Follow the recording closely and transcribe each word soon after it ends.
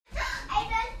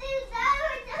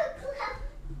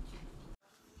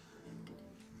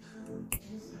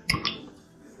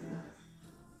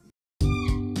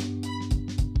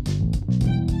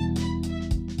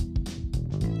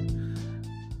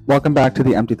Welcome back to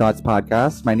the Empty Thoughts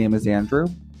podcast. My name is Andrew.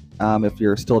 If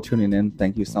you're still tuning in,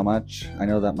 thank you so much. I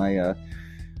know that my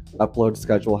upload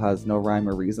schedule has no rhyme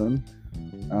or reason.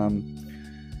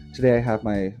 Today I have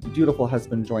my beautiful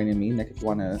husband joining me. Nick, if you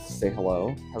want to say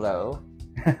hello. Hello.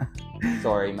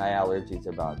 Sorry, my allergies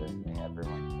are bothering me,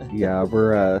 everyone. Yeah,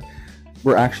 we're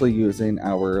actually using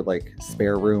our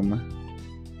spare room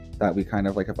that we kind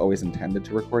of have always intended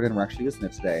to record in. We're actually using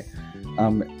it today.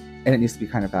 And it needs to be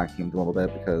kind of vacuumed a little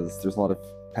bit because there's a lot of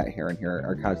pet hair in here.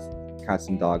 Our cats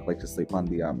and dog like to sleep on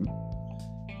the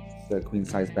queen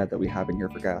size bed that we have in here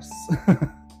for guests.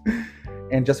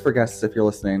 And just for guests, if you're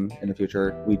listening in the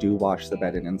future, we do wash the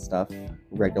bedding and stuff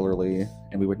regularly,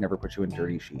 and we would never put you in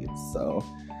dirty sheets. So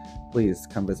please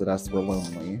come visit us. We're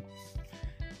lonely.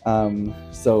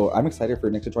 So I'm excited for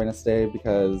Nick to join us today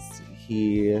because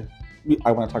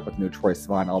I want to talk about the new Troye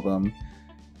Sivan album.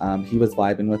 He was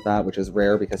vibing with that, which is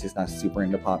rare because he's not super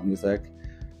into pop music.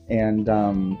 And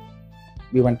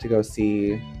we went to go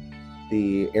see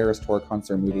the Eras Tour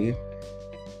concert movie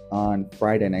on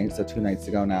Friday night, so 2 nights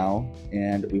ago now.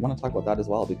 And we want to talk about that as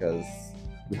well because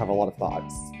we have a lot of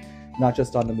thoughts. Not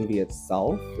just on the movie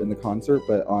itself in the concert,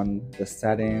 but on the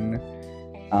setting,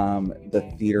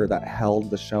 the theater that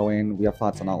held the showing. We have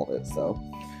thoughts on all of it. So,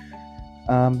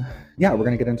 yeah, we're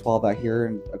going to get into all that here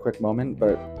in a quick moment.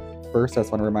 But first, I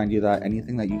just want to remind you that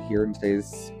anything that you hear in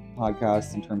today's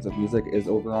podcast in terms of music is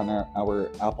over on our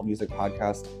Apple Music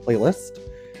podcast playlist.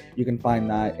 You can find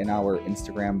that in our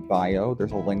Instagram bio.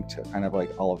 There's a link to kind of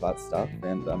all of that stuff.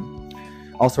 And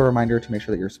also a reminder to make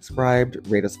sure that you're subscribed,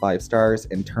 rate us 5 stars,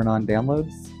 and turn on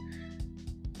downloads.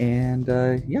 And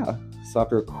yeah, so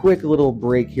after a quick little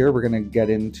break here, we're going to get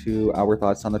into our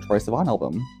thoughts on the Troye Sivan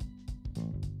album.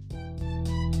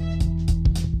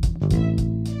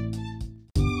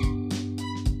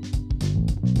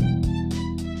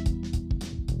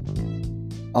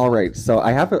 All right, so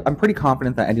I'm pretty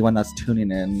confident that anyone that's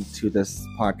tuning in to this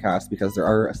podcast, because there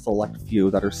are a select few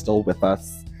that are still with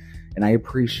us, and I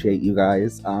appreciate you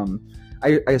guys.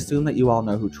 I assume that you all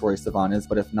know who Troye Sivan is,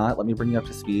 but if not, let me bring you up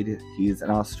to speed. He's an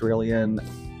Australian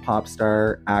pop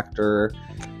star, actor,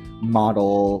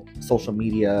 model, social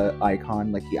media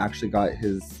icon. He actually got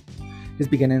his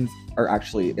beginnings are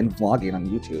actually in vlogging on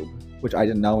YouTube, which I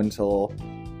didn't know until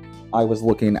I was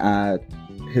looking at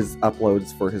his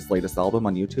uploads for his latest album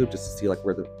on YouTube just to see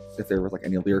if there was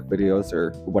any lyric videos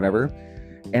or whatever.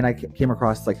 And I came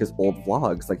across his old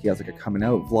vlogs. He has a coming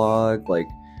out vlog,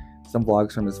 some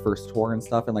vlogs from his first tour and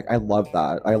stuff. And I love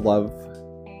that.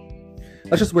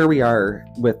 That's just where we are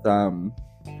with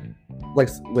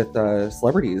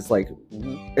celebrities.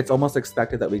 It's almost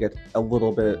expected that we get a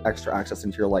little bit extra access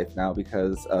into your life now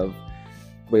because of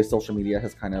the way social media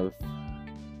has kind of,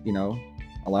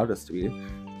 allowed us to be.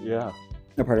 Yeah.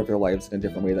 A part of their lives in a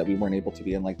different way that we weren't able to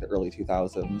be in the early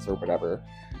 2000s or whatever.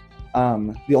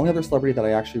 The only other celebrity that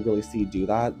I actually really see do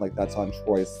that, that's on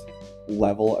Troy's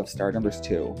level of stardom, there's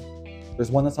 2. There's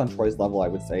one that's on Troy's level, I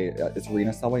would say. It's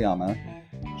Rina Sawayama.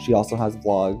 She also has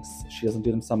vlogs. She doesn't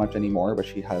do them so much anymore, but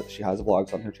she has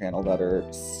vlogs on her channel that are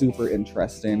super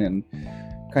interesting and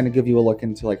kind of give you a look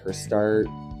into her start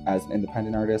as an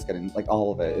independent artist, getting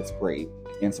all of it. It's great.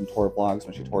 And some tour vlogs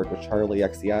when she toured with Charlie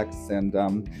XCX and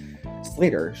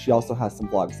Slater. She also has some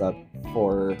vlogs up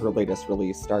for her latest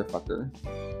release, Starfucker.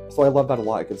 So I love that a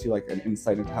lot. It gives you an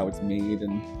insight into how it's made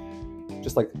and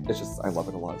I love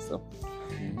it a lot. So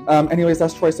anyways,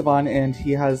 that's Troye Sivan, and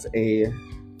he has a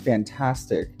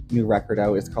fantastic new record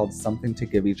out. It's called Something to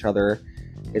Give Each Other.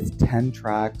 It's 10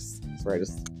 tracks. Sorry, I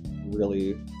just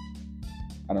really,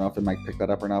 I don't know if the mic picked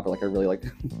that up or not, but I really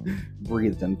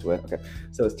breathed into it. Okay,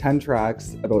 so it's 10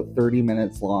 tracks, about 30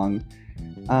 minutes long.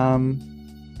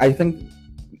 I think,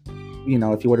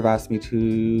 if you would have asked me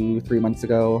 2-3 months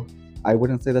ago, I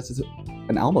wouldn't say this is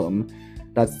an album.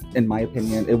 That's, in my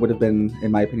opinion, it would have been,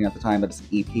 in my opinion at the time, that it's an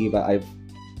EP, but I've,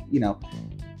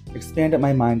 expanded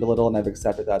my mind a little, and I've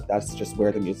accepted that that's just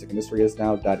where the music industry is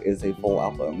now. That is a full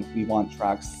album. We want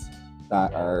tracks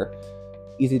that are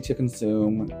easy to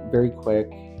consume, very quick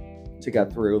to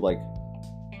get through.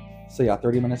 So yeah,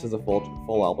 30 minutes is a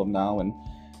full album now, and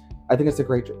I think it's a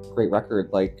great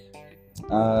record.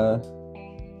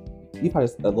 You've had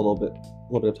a little bit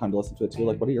of time to listen to it too.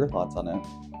 What are your thoughts on it?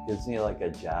 Gives me a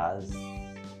jazz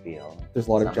feel. There's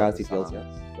a lot of jazzy feels. Yeah,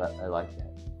 but I like it.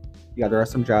 Yeah, there are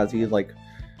some jazzy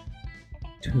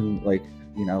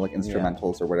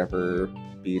instrumentals or whatever,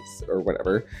 beats or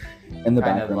whatever in the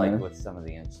background. Kind of with some of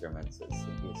the instruments that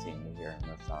you seem to hear in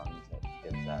the songs, it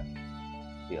gives that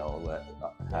feel that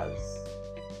has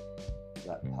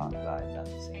that pop vibe at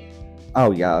the same time.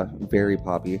 Oh yeah, very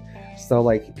poppy. So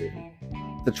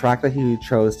the track that he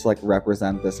chose to like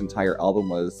represent this entire album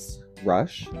was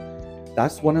Rush.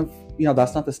 That's one of,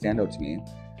 that's not the standout to me.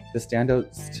 The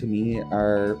standouts to me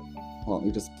are,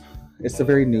 it's a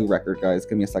very new record, guys.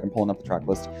 Give me a second, pulling up the track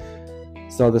list.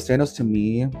 So the standouts to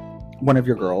me, One of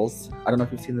Your Girls. I don't know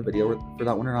if you've seen the video for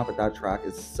that one or not, but that track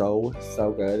is so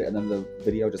good. And then the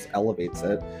video just elevates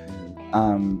it.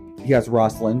 He has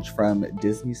Ross Lynch from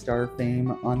Disney Star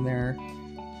fame on there.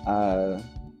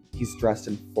 He's dressed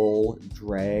in full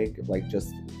drag, like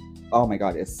just, oh my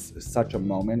god, it's such a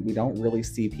moment. We don't really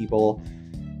see people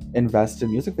invest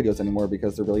in music videos anymore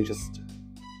because they're really just,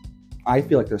 I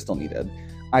feel like they're still needed.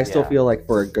 I still feel like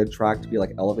for a good track to be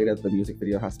like elevated, the music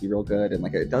video has to be real good, and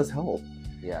like it does help.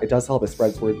 Yeah, it does help. It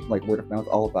spreads word of mouth,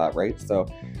 all of that, right? So,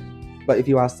 but if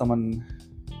you ask someone,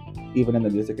 even in the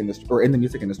music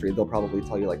industry, they'll probably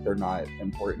tell you like they're not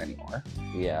important anymore.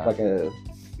 Yeah, like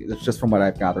it's just from what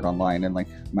I've gathered online and like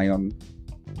my own,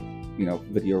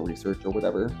 video research or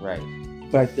whatever. Right.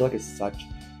 But I feel like it's such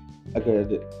a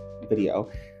good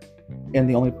video. And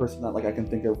the only person that like I can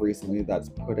think of recently that's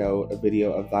put out a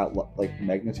video of that like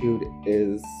magnitude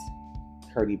is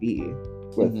Cardi B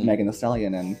with Megan Thee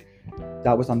Stallion, and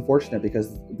that was unfortunate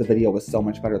because the video was so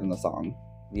much better than the song.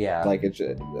 Yeah, like it,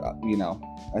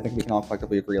 I think we can all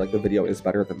collectively agree like the video is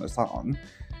better than the song.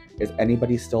 Is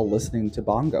anybody still listening to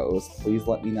bongos? Please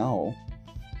let me know.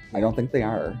 I don't think they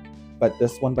are, but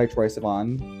this one by Troye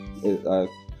Sivan, is,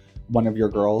 One of Your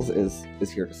Girls, is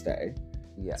here to stay.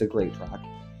 Yeah, it's a great track.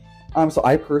 So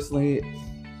I personally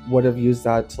would have used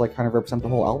that to like kind of represent the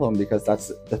whole album because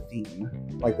that's the theme.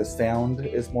 Like the sound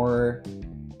of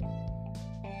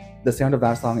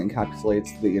that song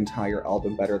encapsulates the entire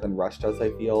album better than Rush does, I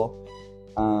feel.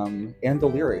 And the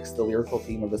lyrical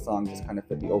theme of the song just kind of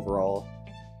fit the overall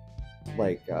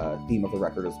like theme of the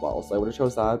record as well. So I would have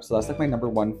chose that. So that's like my number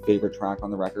one favorite track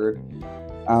on the record.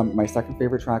 My second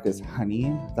favorite track is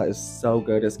Honey. That is so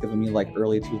good. It's giving me like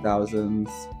early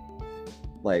 2000s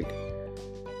like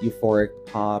euphoric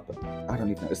pop. I don't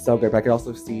even know. It's so good. But I could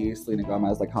also see Selena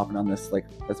Gomez like hopping on this like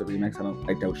as a remix.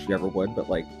 I doubt she ever would, but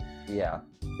like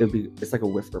it's like a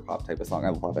whisper pop type of song. I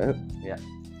love it. Yeah.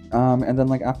 And then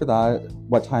like after that,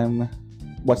 What's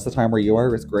the Time Where You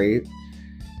Are is great.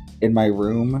 In My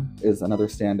Room is another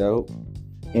standout.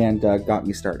 And Got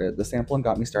Me Started. The sample in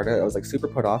Got Me Started, I was like super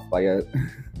put off by it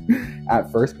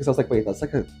at first because I was like, wait, that's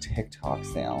like a TikTok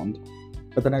sound.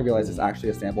 But then I realized it's actually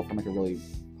a sample from like a really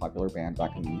popular band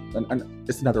back in, and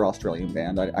it's another Australian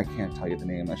band. I can't tell you the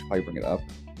name. I should probably bring it up.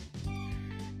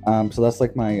 So that's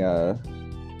like my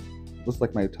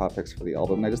top picks for the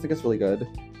album. And I just think it's really good.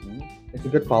 It's a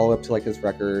good follow-up to like his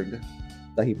record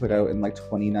that he put out in like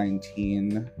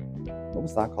 2019. What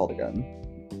was that called again?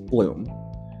 Bloom.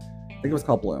 I think it was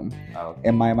called Bloom. Oh, okay.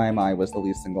 And My was the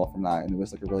lead single from that, and it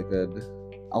was like a really good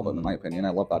album in my opinion. I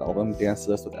love that album. Dance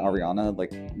to This with Ariana,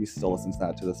 like we still listen to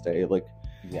that to this day. Like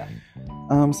yeah.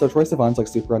 So Troye Sivan's like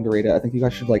super underrated. I think you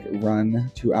guys should like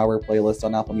run to our playlist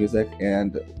on Apple Music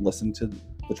and listen to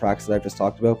the tracks that I've just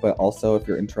talked about. But also if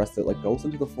you're interested, like go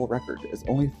listen to the full record. It's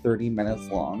only 30 minutes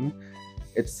long.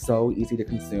 It's so easy to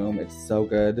consume. It's so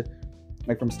good.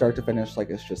 Like from start to finish, like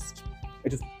it's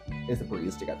a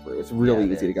breeze to get through. It's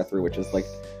really easy to get through, which is like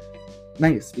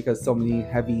nice because so many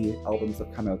heavy albums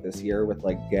have come out this year with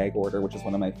like Gag Order, which is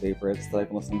one of my favorites that I've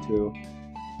been listening to.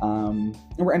 And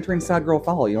we're entering Sad Girl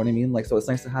Fall, you know what I mean? Like, so it's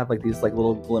nice to have like these like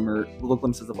little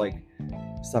glimpses of like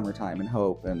summertime and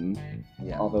hope and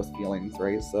all those feelings,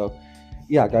 right? So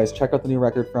yeah, guys, check out the new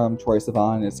record from Troye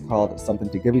Sivan. It's called Something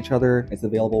to Give Each Other. It's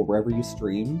available wherever you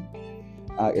stream.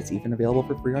 It's even available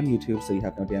for free on YouTube, so you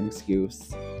have no damn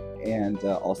excuse. And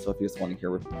also, if you just want to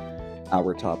hear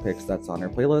our top picks, that's on our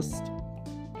playlist.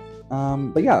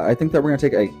 But yeah, I think that we're going to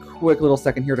take a quick little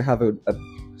second here to have a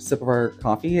sip of our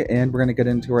coffee, and we're going to get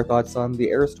into our thoughts on the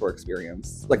Eras Tour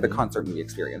experience, like the concert movie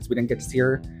experience. We didn't get to see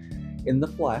her in the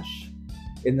flesh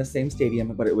in the same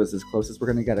stadium, but it was as close as we're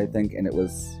going to get, I think, and it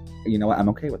was, you know what, I'm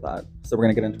okay with that. So we're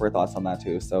going to get into our thoughts on that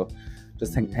too. So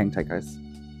just hang tight, guys.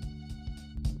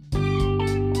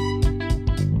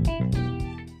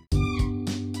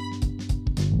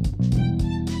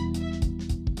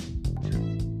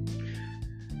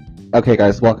 Okay,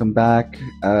 guys, welcome back.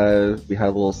 We had a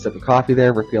little sip of coffee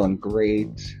there. We're feeling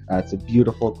great. It's a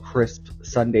beautiful, crisp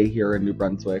Sunday here in New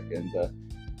Brunswick, and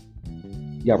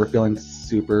yeah, we're feeling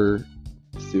super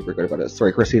good about it.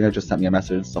 Sorry, Christina just sent me a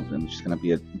message, something she's going to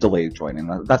be a delayed joining.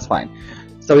 That's fine.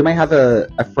 So we might have a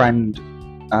friend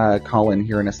call in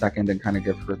here in a second and kind of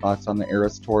give her thoughts on the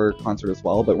Eras Tour concert as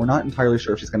well, but we're not entirely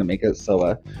sure if she's going to make it,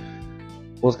 so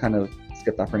we'll just kind of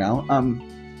skip that for now.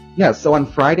 Yeah, so on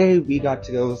Friday we got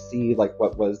to go see like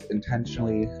what was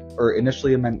initially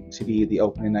meant to be the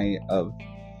opening night of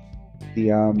the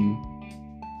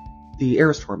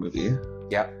Eras Tour movie.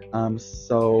 Yep.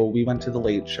 So we went to the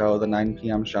late show, the 9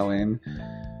 p.m. showing,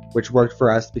 which worked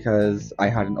for us because I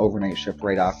had an overnight shift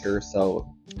right after, so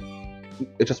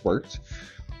it just worked.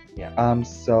 Yeah.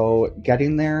 So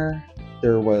getting there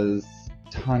was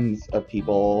tons of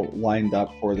people lined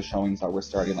up for the showings that were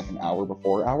starting like an hour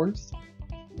before ours.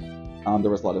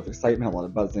 There was a lot of excitement, a lot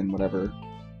of buzzing, whatever.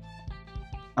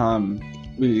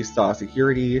 We saw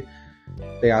security.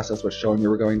 They asked us what showing we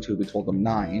were going to. We told them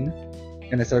 9.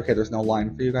 And they said, okay, there's no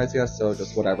line for you guys yet, so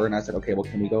just whatever. And I said, okay, well,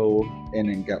 can we go in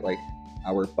and get like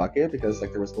our bucket? Because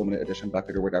like there was a limited edition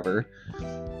bucket or whatever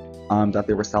that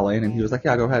they were selling. And he was like,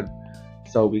 yeah, go ahead.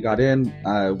 So we got in.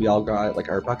 We all got like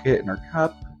our bucket and our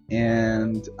cup.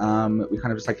 And we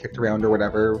kind of just like kicked around or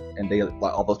whatever. And they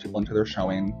let all those people into their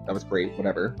showing. That was great,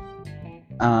 whatever.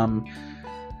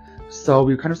 So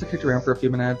we kind of just kicked around for a few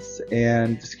minutes,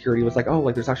 and security was like, oh,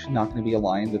 like there's actually not going to be a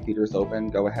line. The theater's open.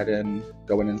 Go ahead and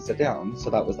go in and sit down. So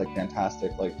that was like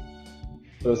fantastic. Like,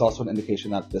 but it was also an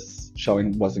indication that this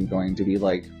showing wasn't going to be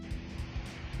like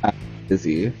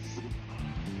busy.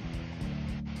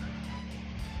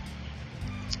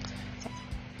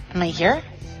 Am I here?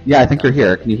 Yeah, I think you're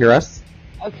here. Can you hear us?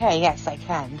 Okay, yes, I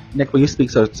can. Nick, will you speak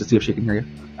so to see if she can hear you?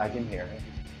 I can hear it.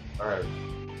 Alright.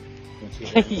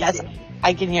 Yes,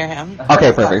 I can hear him.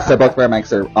 Okay, perfect. So both of our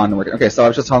mics are on and working. Okay, so I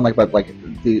was just talking like about like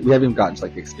we haven't even gotten to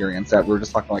like the experience yet. We were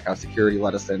just talking like how security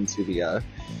let us into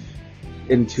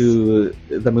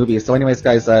the movie. So anyways,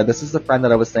 guys, this is the friend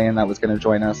that I was saying that was going to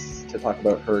join us to talk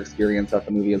about her experience at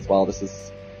the movie as well. This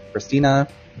is Christina.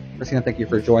 Christina, thank you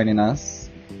for joining us.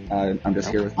 I'm just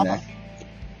here with Nick.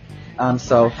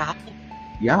 So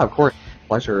yeah, of course,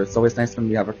 pleasure. It's always nice when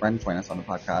we have a friend join us on the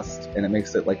podcast, and it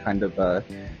makes it like kind of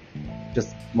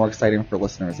just more exciting for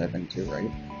listeners, I think, too, right?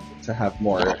 To have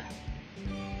more.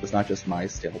 It's not just my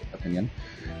stale opinion.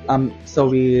 So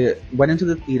we went into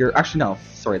the theater. Actually, no,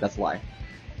 sorry, that's a lie.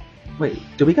 Wait,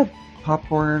 did we get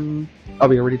popcorn? Oh,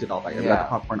 we already did all that. Yeah. We got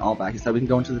the popcorn all back. He said we can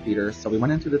go into the theater. So we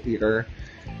went into the theater.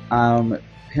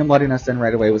 Him letting us in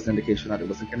right away was an indication that it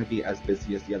wasn't going to be as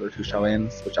busy as the other two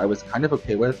showings, which I was kind of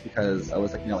okay with because I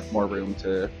was like, like more room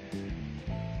to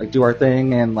like do our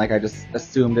thing, and like I just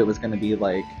assumed it was going to be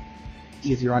like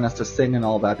easier on us to sing and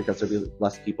all that because there'd be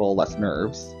less people, less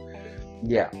nerves.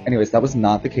 Yeah. Anyways, that was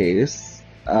not the case.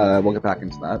 We'll get back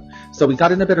into that. So we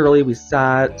got in a bit early. We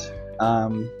sat.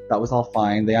 That was all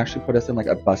fine. They actually put us in like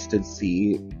a busted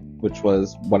seat, which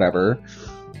was whatever.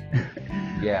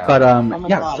 Yeah. But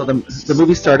yeah. God. So the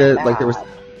movie started like there was.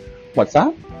 What's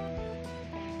that?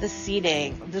 The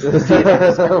seating.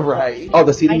 Right. Oh,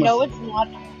 the seating. I know it's not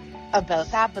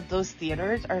about that, but those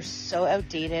theaters are so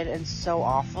outdated and so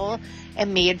awful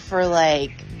and made for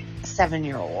like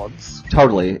 7-year-olds.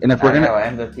 Totally. And if we're gonna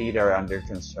and the theater under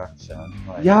construction.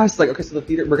 Like... Yeah, it's like okay, so the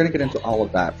theater we're gonna get into all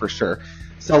of that for sure.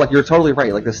 So like you're totally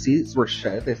right. Like the seats were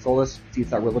shit. They sold us seats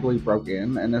that were literally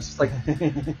broken, and it's just like,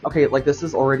 okay, like this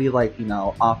is already like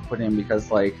off-putting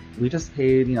because like we just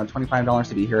paid $25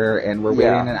 to be here, and we're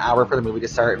waiting an hour for the movie to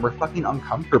start, and we're fucking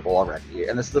uncomfortable already.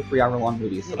 And this is a 3-hour-long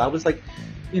movie, so that was like,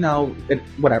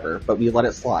 whatever. But we let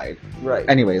it slide. Right.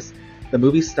 Anyways, the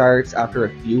movie starts after a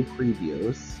few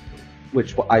previews,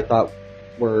 which I thought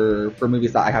were for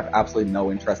movies that I have absolutely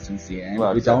no interest in seeing.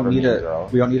 Well, we don't need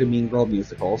a Mean Girl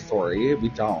musical. Sorry, we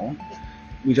don't.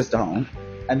 We just don't.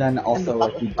 And then also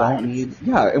like we don't need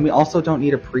and we also don't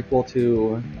need a prequel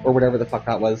to or whatever the fuck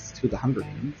that was to the Hunger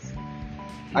Games.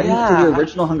 I didn't see the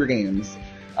original Hunger Games.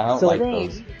 I don't like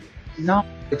those. No,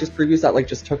 it just previews that like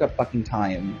just took up fucking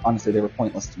time. Honestly, they were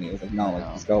pointless to me. It was like no,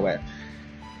 just go away.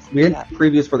 We had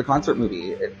previews for the concert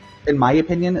movie. In my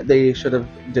opinion, they should have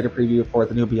did a preview for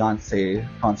the new Beyonce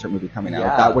concert movie coming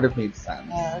out. That would have made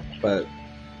sense, but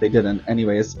they didn't.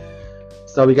 Anyways,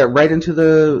 so we get right into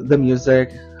the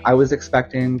music. I was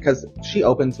expecting, because she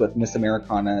opens with Miss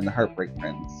Americana and the Heartbreak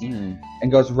Prince,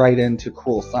 and goes right into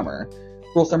Cruel Summer.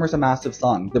 Cruel Summer's a massive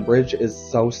song. The bridge is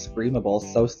so screamable,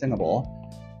 so singable.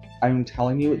 I'm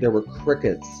telling you, there were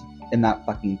crickets in that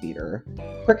fucking theater.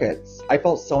 Crickets. I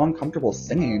felt so uncomfortable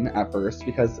singing at first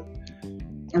because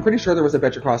I'm pretty sure there was a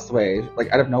bitch across the way, like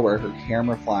out of nowhere, her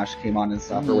camera flash came on and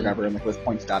stuff or whatever, and like was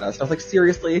pointed at us. And I was like,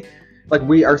 seriously? Like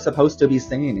we are supposed to be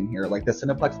singing in here. Like the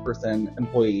Cineplex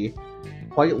employee,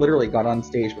 quite literally got on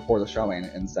stage before the showing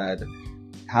and said,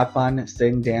 have fun,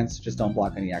 sing, dance, just don't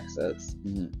block any exits.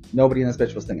 Nobody in this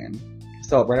bitch was singing.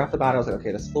 So right off the bat, I was like,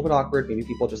 okay, this is a little bit awkward. Maybe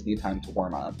people just need time to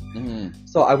warm up.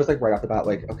 So I was like, right off the bat,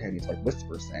 like, okay, I need to like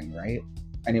whisper sing, right?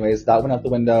 Anyways, that went out the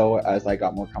window as I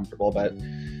got more comfortable. But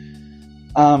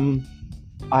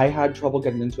I had trouble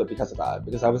getting into it because of that.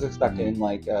 Because I was expecting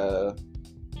like an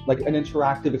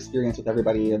interactive experience with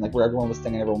everybody, and like where everyone was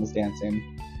singing, everyone was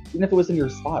dancing, even if it was in your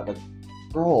spot. Like,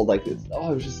 girl, like it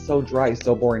was just so dry,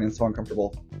 so boring, and so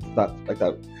uncomfortable. That,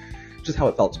 just how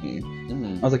it felt to me.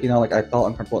 Mm-hmm. I was like, like I felt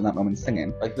uncomfortable in that moment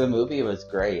singing. Like the movie was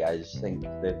great. I just think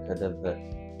they could have.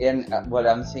 In what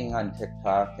I'm seeing on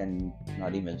TikTok, and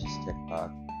not even just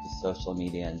TikTok, just social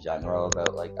media in general,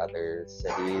 about like other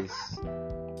cities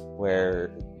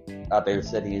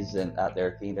and at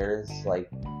their theaters, like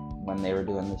when they were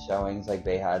doing the showings, like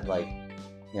they had like,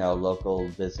 local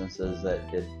businesses that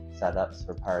did setups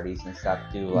for parties and stuff,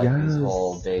 do like these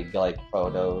whole big like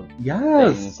photo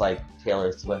things, like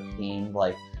Taylor Swift themed,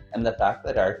 like, and the fact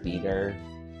that our theater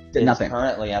is nothing.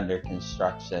 Currently under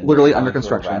construction, literally under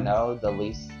construction. The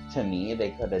least to me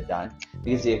they could have done,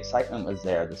 because the excitement was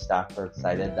there, the staff were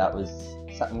excited, that was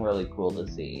something really cool to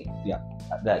see. Yeah,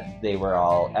 that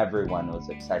everyone was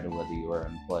excited, whether you were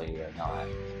an employee or not.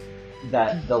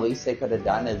 That the least they could have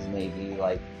done is maybe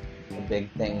like a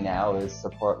big thing now is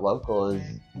support local, is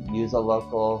use a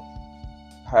local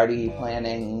party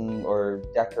planning or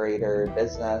decorator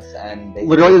business, and they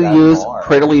literally use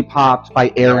Prettily Popped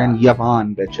by Aaron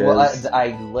Yvonne, bitches. Well,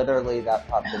 I literally, that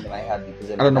popped into my head because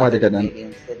in I don't know why they didn't.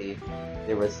 Canadian city,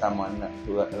 there was someone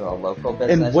a local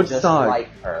business in Woodstock, just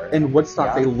like her. In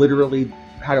Woodstock, they literally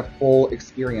had a full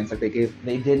experience. Like they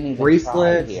didn't even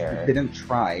bracelets. Try here. They didn't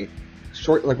try.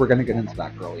 Like we're gonna get into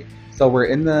that, girly. So we're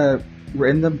in the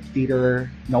theater.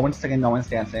 No one's singing, no one's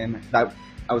dancing. That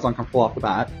I was uncomfortable off the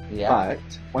bat. Yeah. But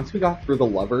once we got through the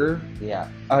Lover. Yeah.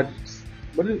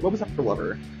 What was after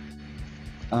Lover?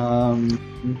 I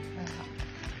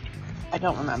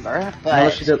don't remember. But no,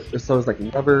 she did. So it was like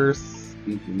Lover,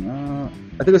 Speaking Up.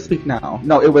 I think it was Speak Now.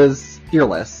 No, it was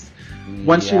Fearless.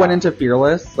 Once she went into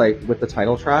Fearless, like with the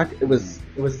title track, it was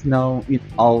no,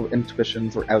 all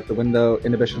inhibitions were out the window.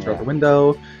 Were out the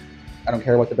window. I don't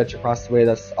care what the bitch across the way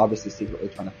that's obviously secretly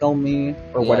trying to film me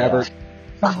or whatever.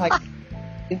 I'm like,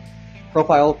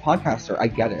 profile podcaster, I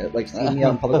get it. Like seeing me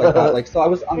out in public like that. Like, so I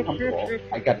was uncomfortable.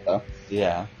 I get it though.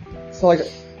 Yeah. So like,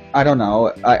 I don't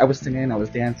know. I was singing, I was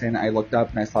dancing. I looked up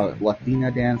and I saw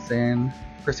Latina dancing.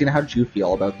 Christina, how did you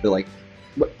feel about the like?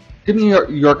 Give me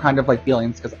your kind of like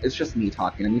feelings, because it's just me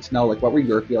talking. I need to know like what were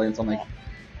your feelings on like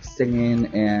singing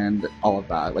and all of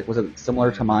that. Like, was it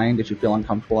similar to mine? Did you feel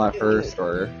uncomfortable at first,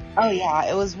 or? Oh yeah,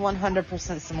 it was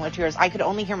 100% similar to yours. I could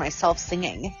only hear myself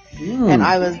singing, and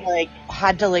I was like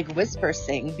had to like whisper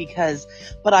sing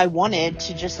but I wanted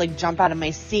to just like jump out of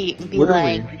my seat and be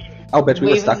like, oh bitch, we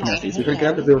were stuck in our seats. We couldn't get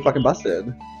out because we were fucking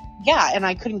busted. Yeah, and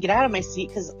I couldn't get out of my seat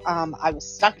because I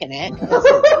was stuck in it because a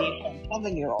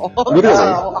 7-year-old.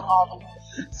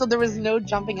 So there was no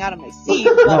jumping out of my seat,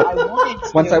 but I wanted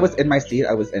to. Once I was in my seat,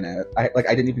 I was in it. I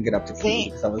didn't even get up to pee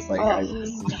because I was like,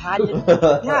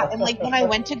 yeah, and like when I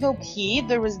went to go pee,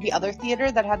 there was the other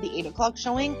theater that had the 8:00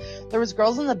 showing. There was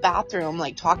girls in the bathroom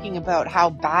like talking about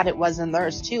how bad it was in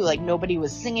theirs too. Like nobody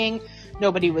was singing.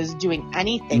 Nobody was doing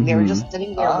anything. They were just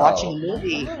sitting there watching a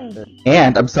movie.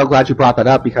 And I'm so glad you brought that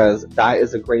up, because that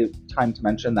is a great time to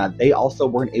mention that they also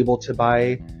weren't able to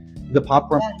buy the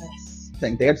popcorn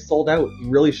thing. They had sold out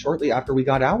really shortly after we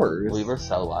got ours. We were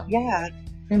so lucky. Yeah.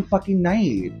 Same fucking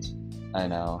night. I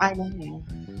know.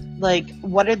 Like,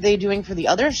 what are they doing for the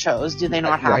other shows? Do they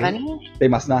not have any? They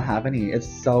must not have any. It's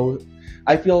so...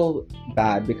 I feel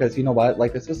bad because, you know what?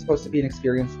 Like, this was supposed to be an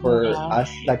experience for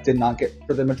us that did not get...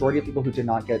 For the majority of people who did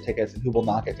not get tickets and who will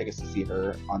not get tickets to see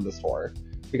her on this tour.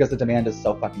 Because the demand is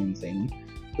so fucking insane.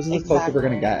 This is as close as we're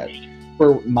gonna get.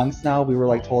 For months now, we were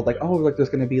like told like, oh, like there's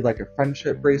gonna be like a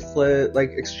friendship bracelet like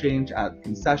exchange at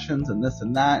concessions and this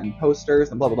and that and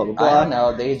posters and blah blah blah blah blah. I don't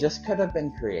know. They just could have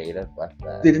been creative with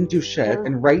that. They didn't do shit,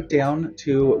 and right down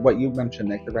to what you mentioned,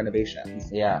 like the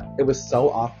renovations. Yeah, it was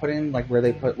so off-putting. Like where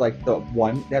they put like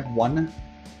they had one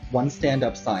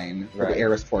stand-up sign for the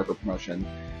Eras tour for promotion.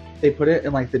 They put it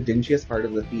in like the dingiest part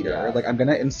of the theater. Yeah. Like I'm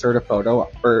gonna insert a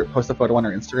photo or post a photo on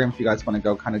our Instagram if you guys want to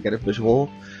go kind of get a visual,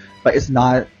 but it's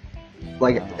not.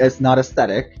 Like, it's not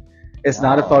aesthetic. It's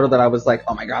not a photo that I was like,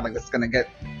 oh my god, like this is gonna get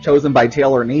chosen by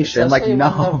Taylor Nation. Especially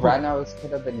like, no. When the renos could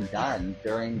have been done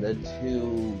during the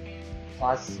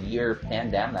 2+ year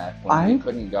pandemic when we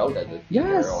couldn't go to the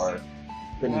theater or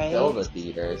couldn't fill the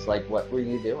theaters. Like, what were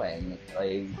you doing?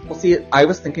 Like, well, see, I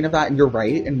was thinking of that, and you're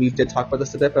right, and we did talk about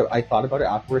this a bit, but I thought about it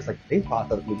afterwards. Like, they thought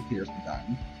that the movie theaters were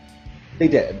done. They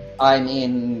did. I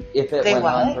mean, if it They went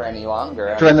on what? for any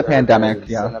longer, During the pandemic,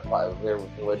 yeah. there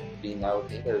would be no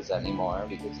theaters anymore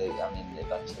because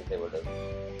eventually they would have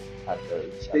had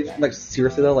to shut down. Like,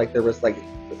 seriously though, like, there was, like,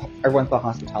 everyone thought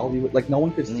hospitality would, like, no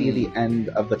one could see the end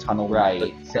of the tunnel.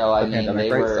 Right. So, I mean, pandemic,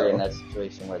 they right? were So- in a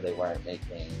situation where they weren't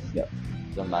making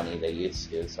the money they used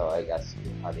to, so I guess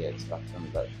how do you expect them?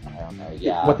 But I don't know.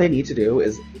 Yeah. What they need to do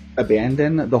is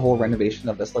abandon the whole renovation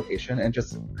of this location and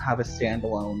just have a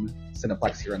standalone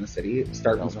Cineplex here in the city,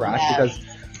 start from scratch, Yes.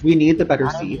 because we need the better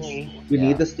I seats. agree. We Yeah.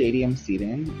 need the stadium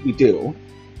seating. We do.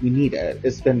 We need it.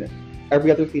 It's been every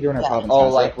other theater in our Yeah. province. Oh,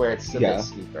 has like it, where it's a Yeah. bit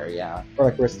steeper, yeah. or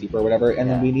like we're steep or whatever. And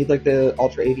then Yeah. we need like the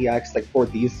Ultra AVX, like for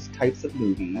these types of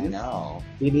movies. I know.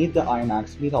 We need the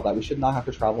IMAX. We need all that. We should not have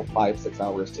to travel 5-6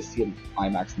 hours to see an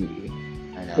IMAX movie.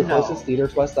 I The know. closest theater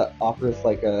to us that offers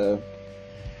like a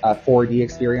 4D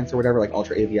experience or whatever, like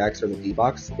Ultra AVX or the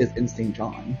D-Box, is in St.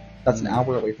 John. That's an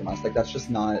hour away from us. Like, that's just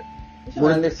not... I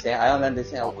don't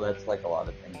understand. Well, that's like a lot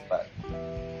of things, but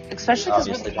Especially because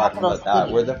we're obviously the talking capital about that.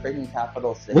 city. We're the freaking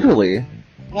capital city. Literally. We're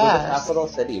the Yes. capital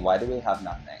city. Why do we have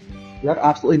nothing? We have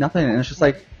absolutely nothing. And it's just,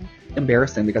 like,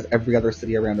 embarrassing because every other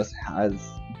city around us has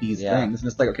these Yeah. things. And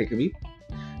it's like, okay, can we...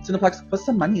 Cineplex, put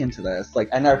some money into this. Like,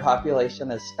 And our population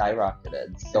has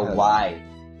skyrocketed. So Yes. why?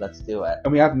 Let's do it.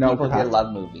 and we have no People here capacity.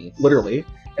 love movies. Literally.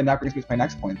 And that brings me to my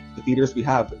next point. The theaters we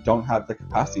have don't have the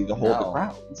capacity to hold the No.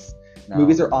 crowds. No.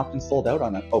 Movies are often sold out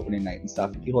on opening night and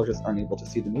stuff. And people just aren't able to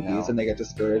see the movies, No. and they get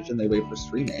discouraged and they wait for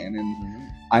streaming. And Mhm.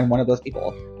 I'm one of those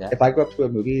people. Yeah. If I go up to a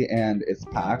movie and it's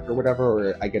packed or whatever,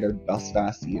 or I get a bus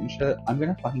fast seat and shit, I'm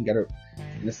gonna fucking get a.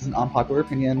 And this is an unpopular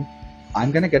opinion.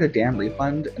 I'm gonna get a damn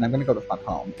refund, and I'm gonna go to fuck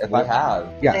home. If We I have.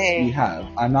 yes, Same. we have.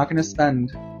 I'm not gonna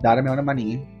spend that amount of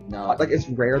money. No. Like, it's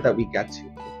rare that we get to.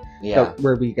 Yeah. But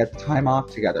where we get the time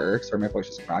off together. Sorry, my voice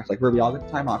is cracked. Like, where we all get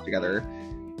the time off together,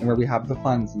 and where we have the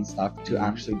funds and stuff to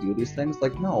actually do these things.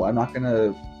 Like, no, I'm not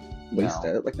gonna waste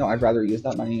it. Like, no, I'd rather use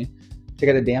that money to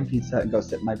get a damn pizza and go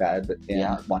sit in my bed and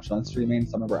Yeah. watch it on streaming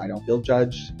somewhere where I don't feel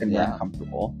judged and where Yeah. I'm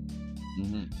comfortable.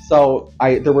 Mhm. So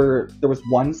there was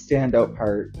one standout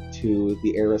part to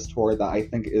the Eras tour that I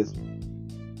think is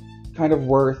kind of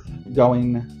worth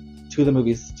going to the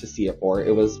movies to see it for.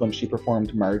 It was when she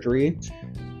performed Marjorie.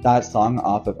 That song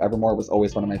off of Evermore was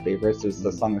always one of my favorites. It was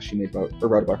the song that she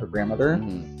wrote about her grandmother.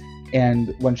 Mhm.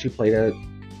 And when she played it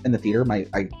in the theater,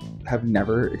 I have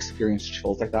never experienced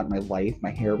chills like that in my life.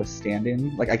 My hair was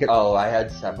standing. Like, I get, Oh, I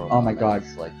had several. Oh my God.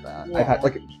 moments like that. Yeah. I've had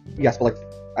like, yes, but like,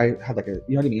 I had like a,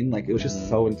 you know what I mean? Like, it was just Mhm.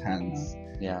 so intense.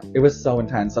 Yeah. It was so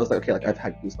intense. I was like, okay, like, I've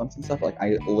had goosebumps and stuff. Like,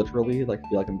 I literally like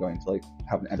feel like I'm going to like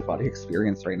have an out-of-body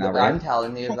experience right now, I'm right?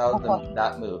 telling you though,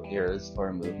 that movie is for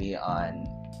a movie on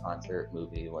concert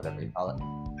movie, whatever you call it,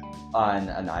 on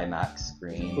an IMAX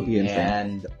screen Would be insane.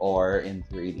 and or in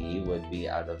 3D would be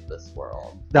out of this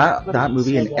world. That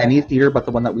movie in any theater but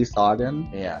the one that we saw it in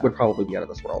Yeah. would probably be out of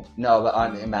this world. No,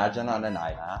 but imagine on an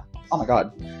IMAX. Oh my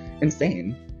god.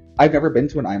 Insane. I've never been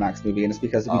to an IMAX movie, and it's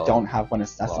because we Oh. don't have one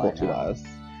accessible Well, I to know. us.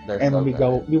 They're And so when we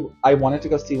good. go, I wanted to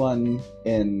go see one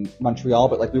in Montreal,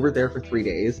 but like we were there for 3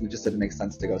 days, and it just didn't make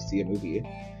sense to go see a movie,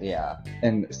 Yeah.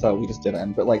 and so we just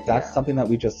didn't. But like that's Yeah. something that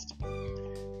we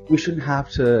shouldn't have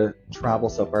to travel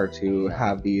so far to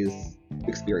have these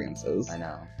experiences. I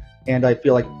know. And I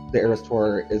feel like the Eras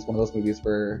Tour is one of those movies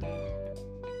where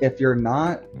if you're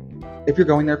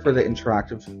going there for the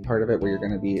interactive part of it, where you're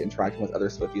going to be interacting with other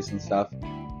Swifties and stuff,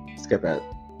 skip it.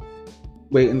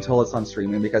 Wait until it's on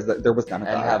streaming, because there was none of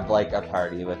And that. have like a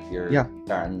party with your Yeah.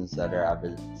 friends that are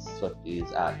avid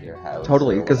Swifties at your house.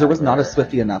 Totally, or because there was not a whatever.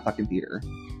 Swiftie in that fucking theater.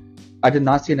 I did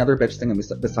not see another bitch singing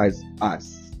besides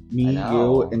us. Me, I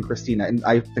know. you, and Christina, and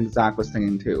I think Zach was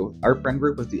singing too. Our friend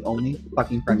group was the only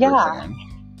fucking friend group Yeah. singing.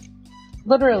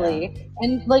 Literally.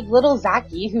 And like little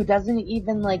Zachy, who doesn't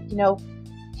even like,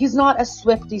 he's not a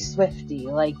Swiftie,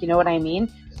 like, you know what I mean?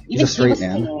 He's a straight he was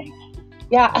man. singing.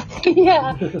 Yeah,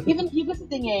 yeah. Even he was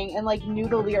singing and like knew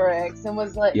the lyrics and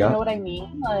was like, Yeah. you know what I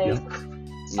mean? Like,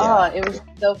 Yeah. it was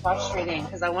so frustrating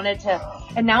because I wanted to,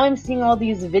 and now I'm seeing all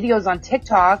these videos on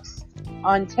TikTok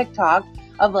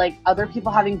of like other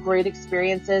people having great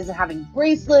experiences and having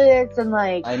bracelets and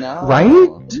like, I know. Right?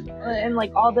 and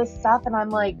like all this stuff, and I'm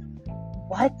like,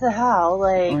 what the hell?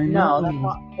 Like, I no, know. that's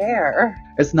not fair.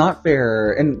 It's not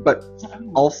fair, but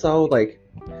also like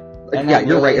And yeah, I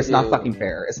you're really right. It's not do- fucking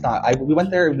fair. It's not. We went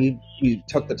there and we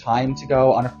took the time to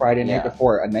go on a Friday night Yeah.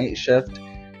 before a night shift.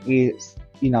 We,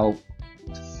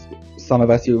 some of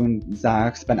us, you and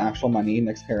Zach, spent actual money.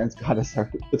 Nick's parents got us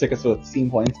the tickets with Scene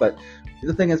Points, but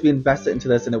the thing is, we invested into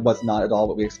this, and it was not at all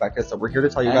what we expected. So we're here to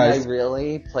tell you guys. I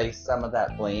really place some of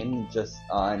that blame just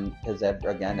on, because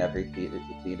again, every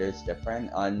theater is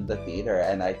different, on the theater,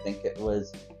 and I think it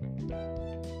was,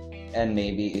 and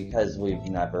maybe because we've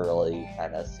never really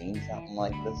kind of seen something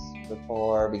like this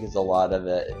before, because a lot of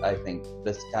it, I think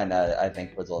this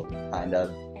was a kind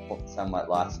of somewhat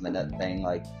last minute thing,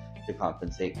 like, to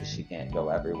compensate because she can't go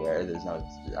everywhere. There's no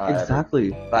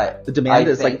exactly. But the demand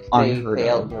is like they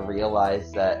failed to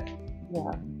realize that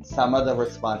some of the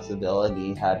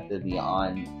responsibility had to be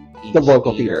on each the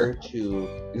local theater to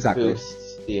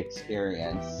boost the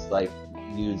experience, like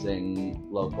using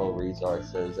local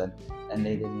resources, and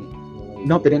they didn't.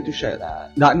 Really they didn't do shit.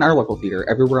 That. Not in our local theater.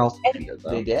 Everywhere else they did.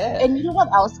 They did. And you know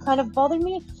what else kind of bothered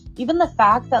me? Even the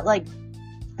fact that, like,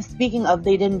 speaking of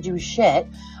they didn't do shit,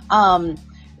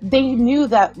 they knew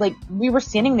that, like, we were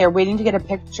standing there waiting to get a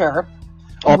picture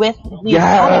with these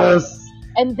adults,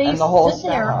 and they stood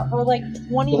there for like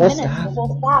 20 minutes. The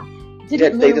whole staff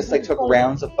didn't move. They just like took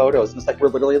rounds of photos, and it's like we're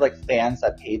literally like fans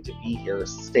that paid to be here,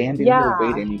 standing here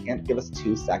waiting. You can't give us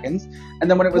 2 seconds.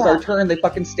 And then when it was our turn, they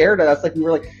fucking stared at us like we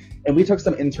were like, and we took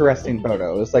some interesting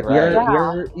photos. Like we're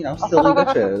silly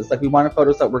bitches. Like we wanted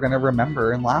photos that we're gonna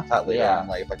remember and laugh at later in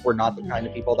life. Like we're not the kind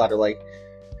of people that are like,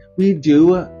 we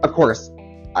do, of course.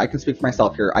 I can speak for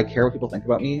myself here. I care what people think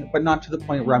about me, but not to the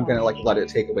point where I'm gonna like let it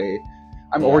take away.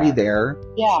 I'm already there.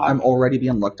 Yeah. I'm already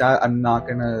being looked at. I'm not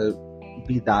gonna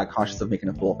be that cautious of making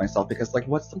a fool of myself because like,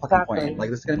 what's the fucking point?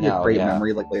 Like, this is gonna be a great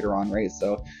memory like later on, right?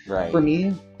 So for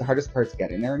me, the hardest part's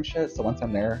getting there and shit. So once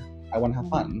I'm there, I want to have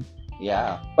fun.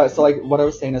 Yeah. But so like, what I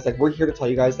was saying is like, we're here to tell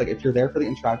you guys like, if you're there for the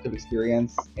interactive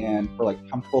experience and for like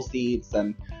comfortable seats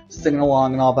and singing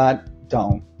along and all that,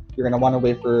 don't. You're going to want to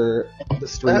wait for the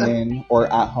streaming or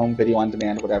at-home video on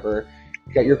demand, whatever.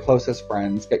 Get your closest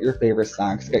friends, get your favorite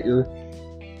snacks, get your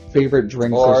favorite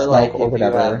drinks or smoke or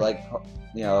whatever. You have, like,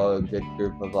 you know, a good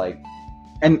group of, like,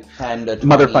 and 10 to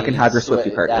 20 motherfucking have your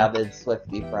Swiftie party. Avid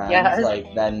Swiftie friends,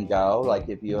 like, then go. Like,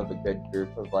 if you have a good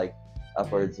group of, like,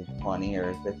 upwards of 20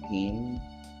 or 15,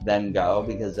 then go,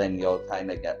 because then you'll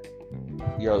kind of get...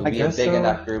 You'll be a big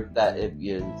enough group that if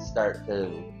you start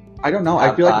to... I don't know.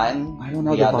 I feel fun, like I don't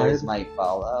know. The others might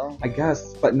follow. I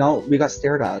guess, but no, we got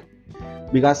stared at.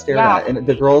 And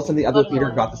the girls in the other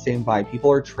theater got the same vibe. People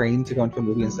are trained to go into a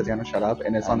movie and sit down and shut up,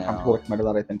 and it's uncomfortable to come out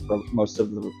of that. I think for most of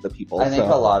the people. I think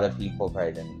a lot of people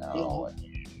probably didn't know what to do.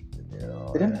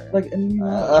 They didn't like. And,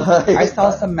 I saw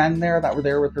some men there that were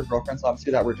there with their girlfriends,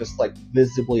 obviously, that were just like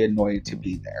visibly annoyed to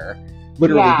be there.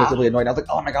 Literally visibly annoyed. I was like,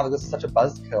 oh my god, like, this is such a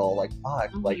buzzkill. Like,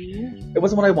 fuck. Like, it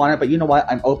wasn't what I wanted, but you know what?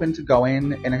 I'm open to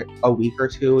going in a week or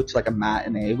two to like a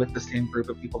matinee with the same group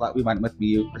of people that we went with, me,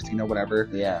 you, Christina, whatever.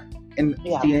 Yeah. And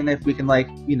seeing if we can, like,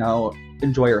 you know,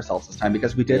 enjoy ourselves this time,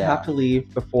 because we did have to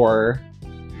leave before.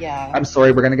 Yeah. I'm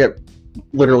sorry, we're gonna get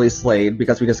literally slayed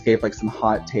because we just gave like some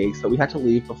hot takes, but we had to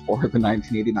leave before the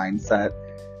 1989 set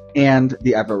and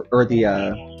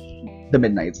the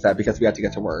midnight set because we had to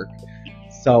get to work.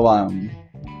 So,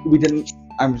 we didn't,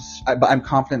 but I'm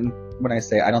confident when I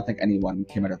say I don't think anyone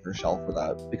came out of their shell for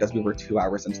that, because we were 2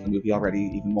 hours into the movie already,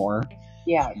 even more.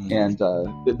 Yeah. And,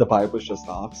 the vibe was just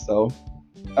off. So,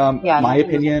 my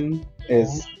opinion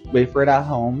is wait for it at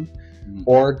home,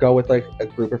 or go with like a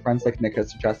group of friends like Nick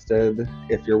has suggested,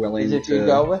 if you're willing to. If you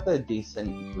go with a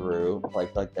decent group,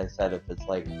 like I said, if it's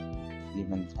like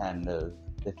even 10 to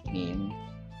 15,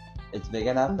 it's big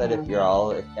enough that if you're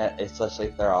all, especially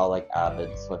if they're all like avid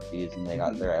Swifties and they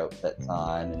got their outfits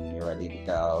on and you're ready to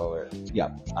go, or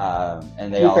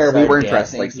and they all we weren't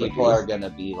dressed like people Swifties. Are gonna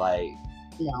be like,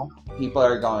 people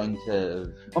are going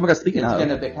to. Oh my god! Speaking of, it's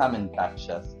gonna become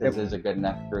infectious because there's a good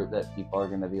enough group that people are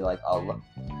gonna be like, oh look,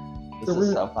 this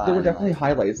is so fun. There were definitely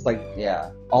highlights, like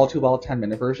All Too Well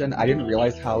 10-minute version. I didn't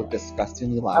realize how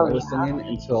disgustingly loud I was singing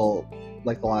until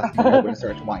like the last minute when it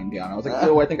started to wind down. I was like,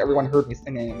 oh, I think everyone heard me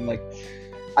singing. Like,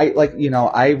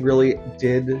 I really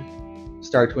did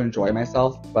start to enjoy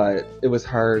myself, but it was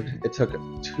hard. It took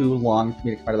too long for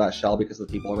me to come out of that shell because of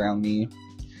the people around me.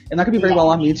 And that could be very well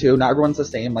on me too. Not everyone's the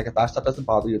same. Like, if that stuff doesn't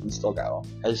bother you, then still go.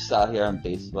 I just saw here on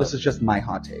Facebook. This is just my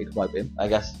hot take. What, babe? I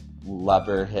guess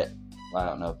Lover hit, I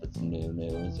don't know if it's new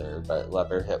news but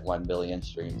Lover hit 1 billion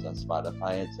streams on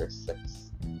Spotify. It's their 6th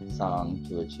song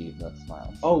to achieve that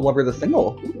milestone. Oh, Lover the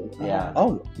single. Yeah.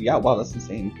 Oh, yeah. Wow, that's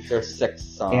insane. It's their 6th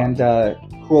song. And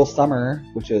Cruel Summer,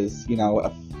 which is, you know, a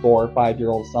 4 or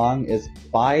 5-year-old song, is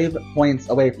 5 points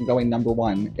away from going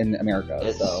 #1 in America.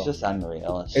 It's just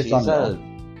unreal. It's unreal.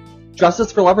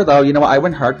 Justice for Lover, though, you know what? I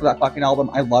went hard for that fucking album.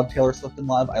 I love Taylor Swift in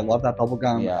Love. I love that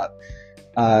bubblegum,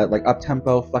 like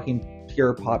up-tempo fucking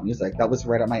pure pop music. That was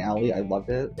right up my alley. I loved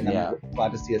it, and I'm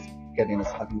glad to see us getting this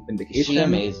fucking vindication.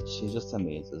 She just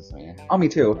amazes me. Oh, me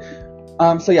too.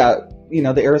 So yeah, you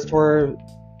know, the Eras Tour,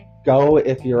 go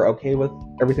if you're okay with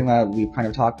everything that we've kind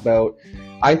of talked about.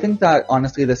 I think that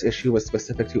honestly this issue was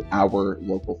specific to our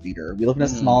local theater. We live in a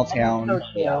small town.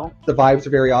 The vibes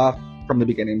are very off from the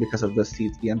beginning because of the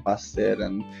seats being busted,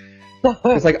 and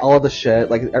it's like all of the shit.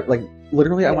 Like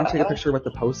literally, I want to take a picture with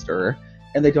the poster,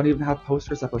 and they don't even have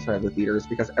posters up outside of the theaters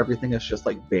because everything is just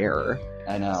like bare.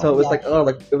 I know. So it was like, oh,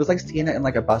 like it was like seeing it in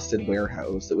like a busted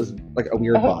warehouse. It was like a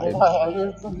weird vibe.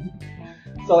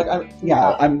 So like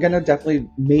I'm gonna definitely,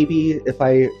 maybe if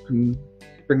I can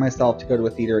bring myself to go to a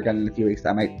theater again in a few weeks,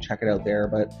 I might check it out there.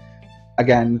 But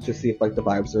again, to see if like the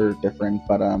vibes are different.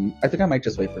 But I think I might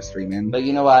just wait for streaming. But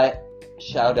you know what?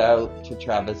 Shout out to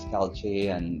Travis Kelce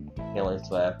and Taylor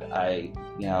Swift.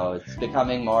 It's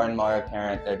becoming more and more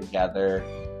apparent they're together.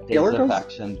 His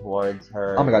affection towards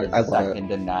her is second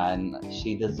to none.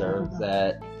 She deserves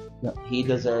it. Yep. He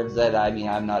deserves it. I mean,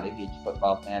 I'm not a huge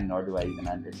football fan, nor do I even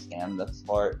understand the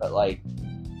sport, but like,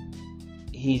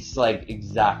 he's like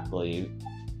exactly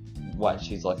what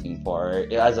she's looking for.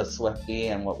 As a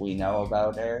Swiftie and what we know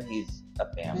about her, he's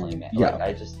a family man. Yeah. Like,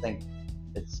 I just think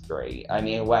it's great. I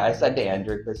mean, what I said to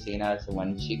Andrew Christina, so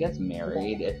when she gets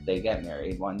married, if they get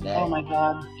married one day, oh my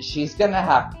god, she's gonna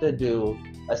have to do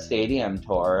a stadium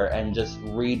tour and just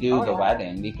redo the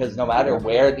wedding, because no matter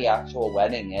where the actual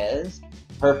wedding is,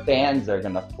 her fans are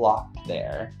gonna flock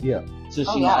there. Yeah. So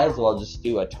she might as well just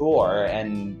do a tour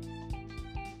and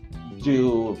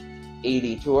do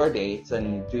 80 tour dates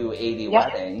and do 80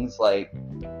 weddings. Like,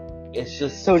 it's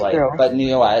just so like, true. but you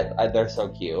know what? They're so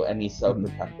cute, and he's so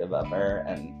protective of her,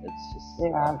 and it's just,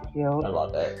 cute. I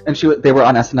love it. And they were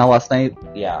on SNL last night.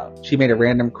 Yeah. She made a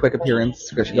random quick appearance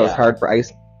because she goes hard for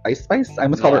Ice Spice. I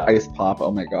almost called her Ice Pop. Oh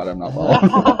my god, I'm not well.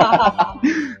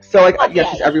 So like,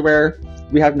 she's everywhere.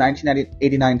 We have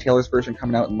 1989 Taylor's version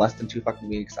coming out in less than 2 fucking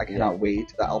weeks. I cannot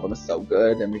wait. The album is so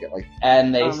good, and we get like.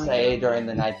 And they say during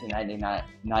the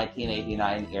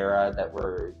 1989 era that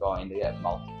we're going to get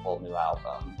multiple new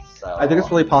albums. So I think it's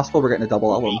really possible we're getting a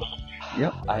double album.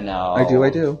 Yep. I know. I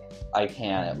do. I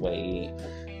can't wait.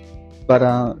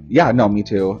 But me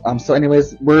too. So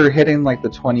anyways, we're hitting like the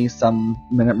 20-some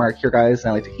minute mark here, guys, and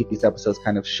I like to keep these episodes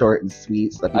kind of short and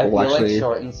sweet so that people I feel actually. Like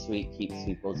short and sweet keeps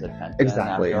people's attention.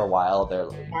 Exactly. After a while,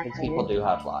 because people do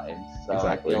have lives. So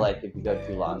exactly. I feel like if you go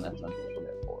too long, that's when people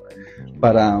get bored.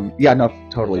 But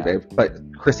totally, babe. But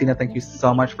Christina, thank you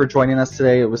so much for joining us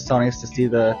today. It was so nice to see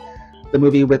the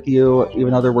movie with you,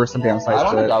 even though there were some downsides to it. I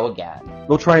want to go again.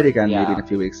 We'll try it again maybe in a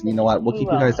few weeks. And you know what? We'll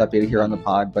keep you guys updated here on the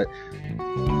pod. But.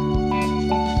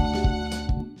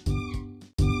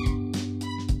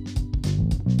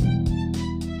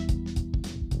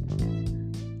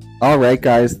 All right,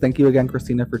 guys. Thank you again,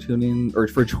 Christina, for joining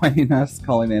us,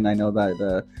 calling in. I know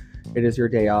that it is your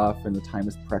day off and the time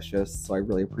is precious, so I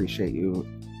really appreciate you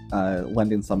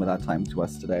lending some of that time to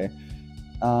us today.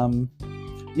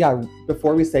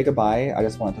 Before we say goodbye, I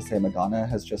just wanted to say Madonna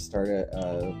has just started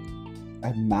a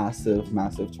massive,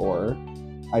 massive tour.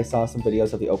 I saw some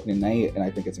videos of the opening night, and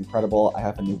I think it's incredible. I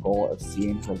have a new goal of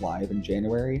seeing her live in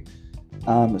January.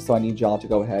 So I need y'all to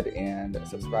go ahead and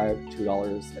subscribe,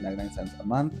 $2.99 a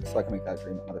month, so I can make that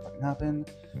dream motherfucking happen.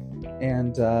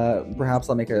 And perhaps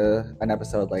I'll make an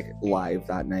episode like live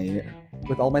that night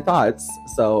with all my thoughts.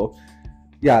 So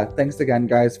yeah, thanks again,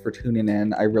 guys, for tuning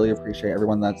in. I really appreciate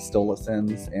everyone that still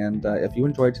listens. And if you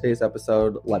enjoyed today's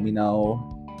episode, let me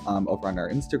know over on our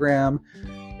Instagram.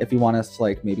 If you want us to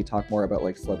like maybe talk more about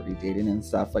like celebrity dating and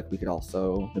stuff, like we could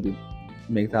also maybe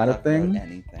make that a thing.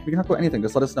 We can talk about anything.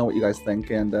 Just let us know what you guys think.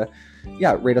 And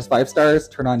rate us 5 stars,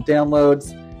 turn on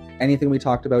downloads. Anything we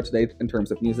talked about today in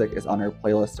terms of music is on our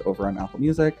playlist over on Apple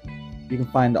Music. You can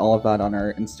find all of that on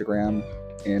our Instagram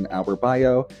in our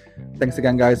bio. Thanks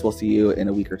again, guys. We'll see you in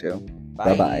a week or two.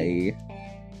 Bye. Bye-bye.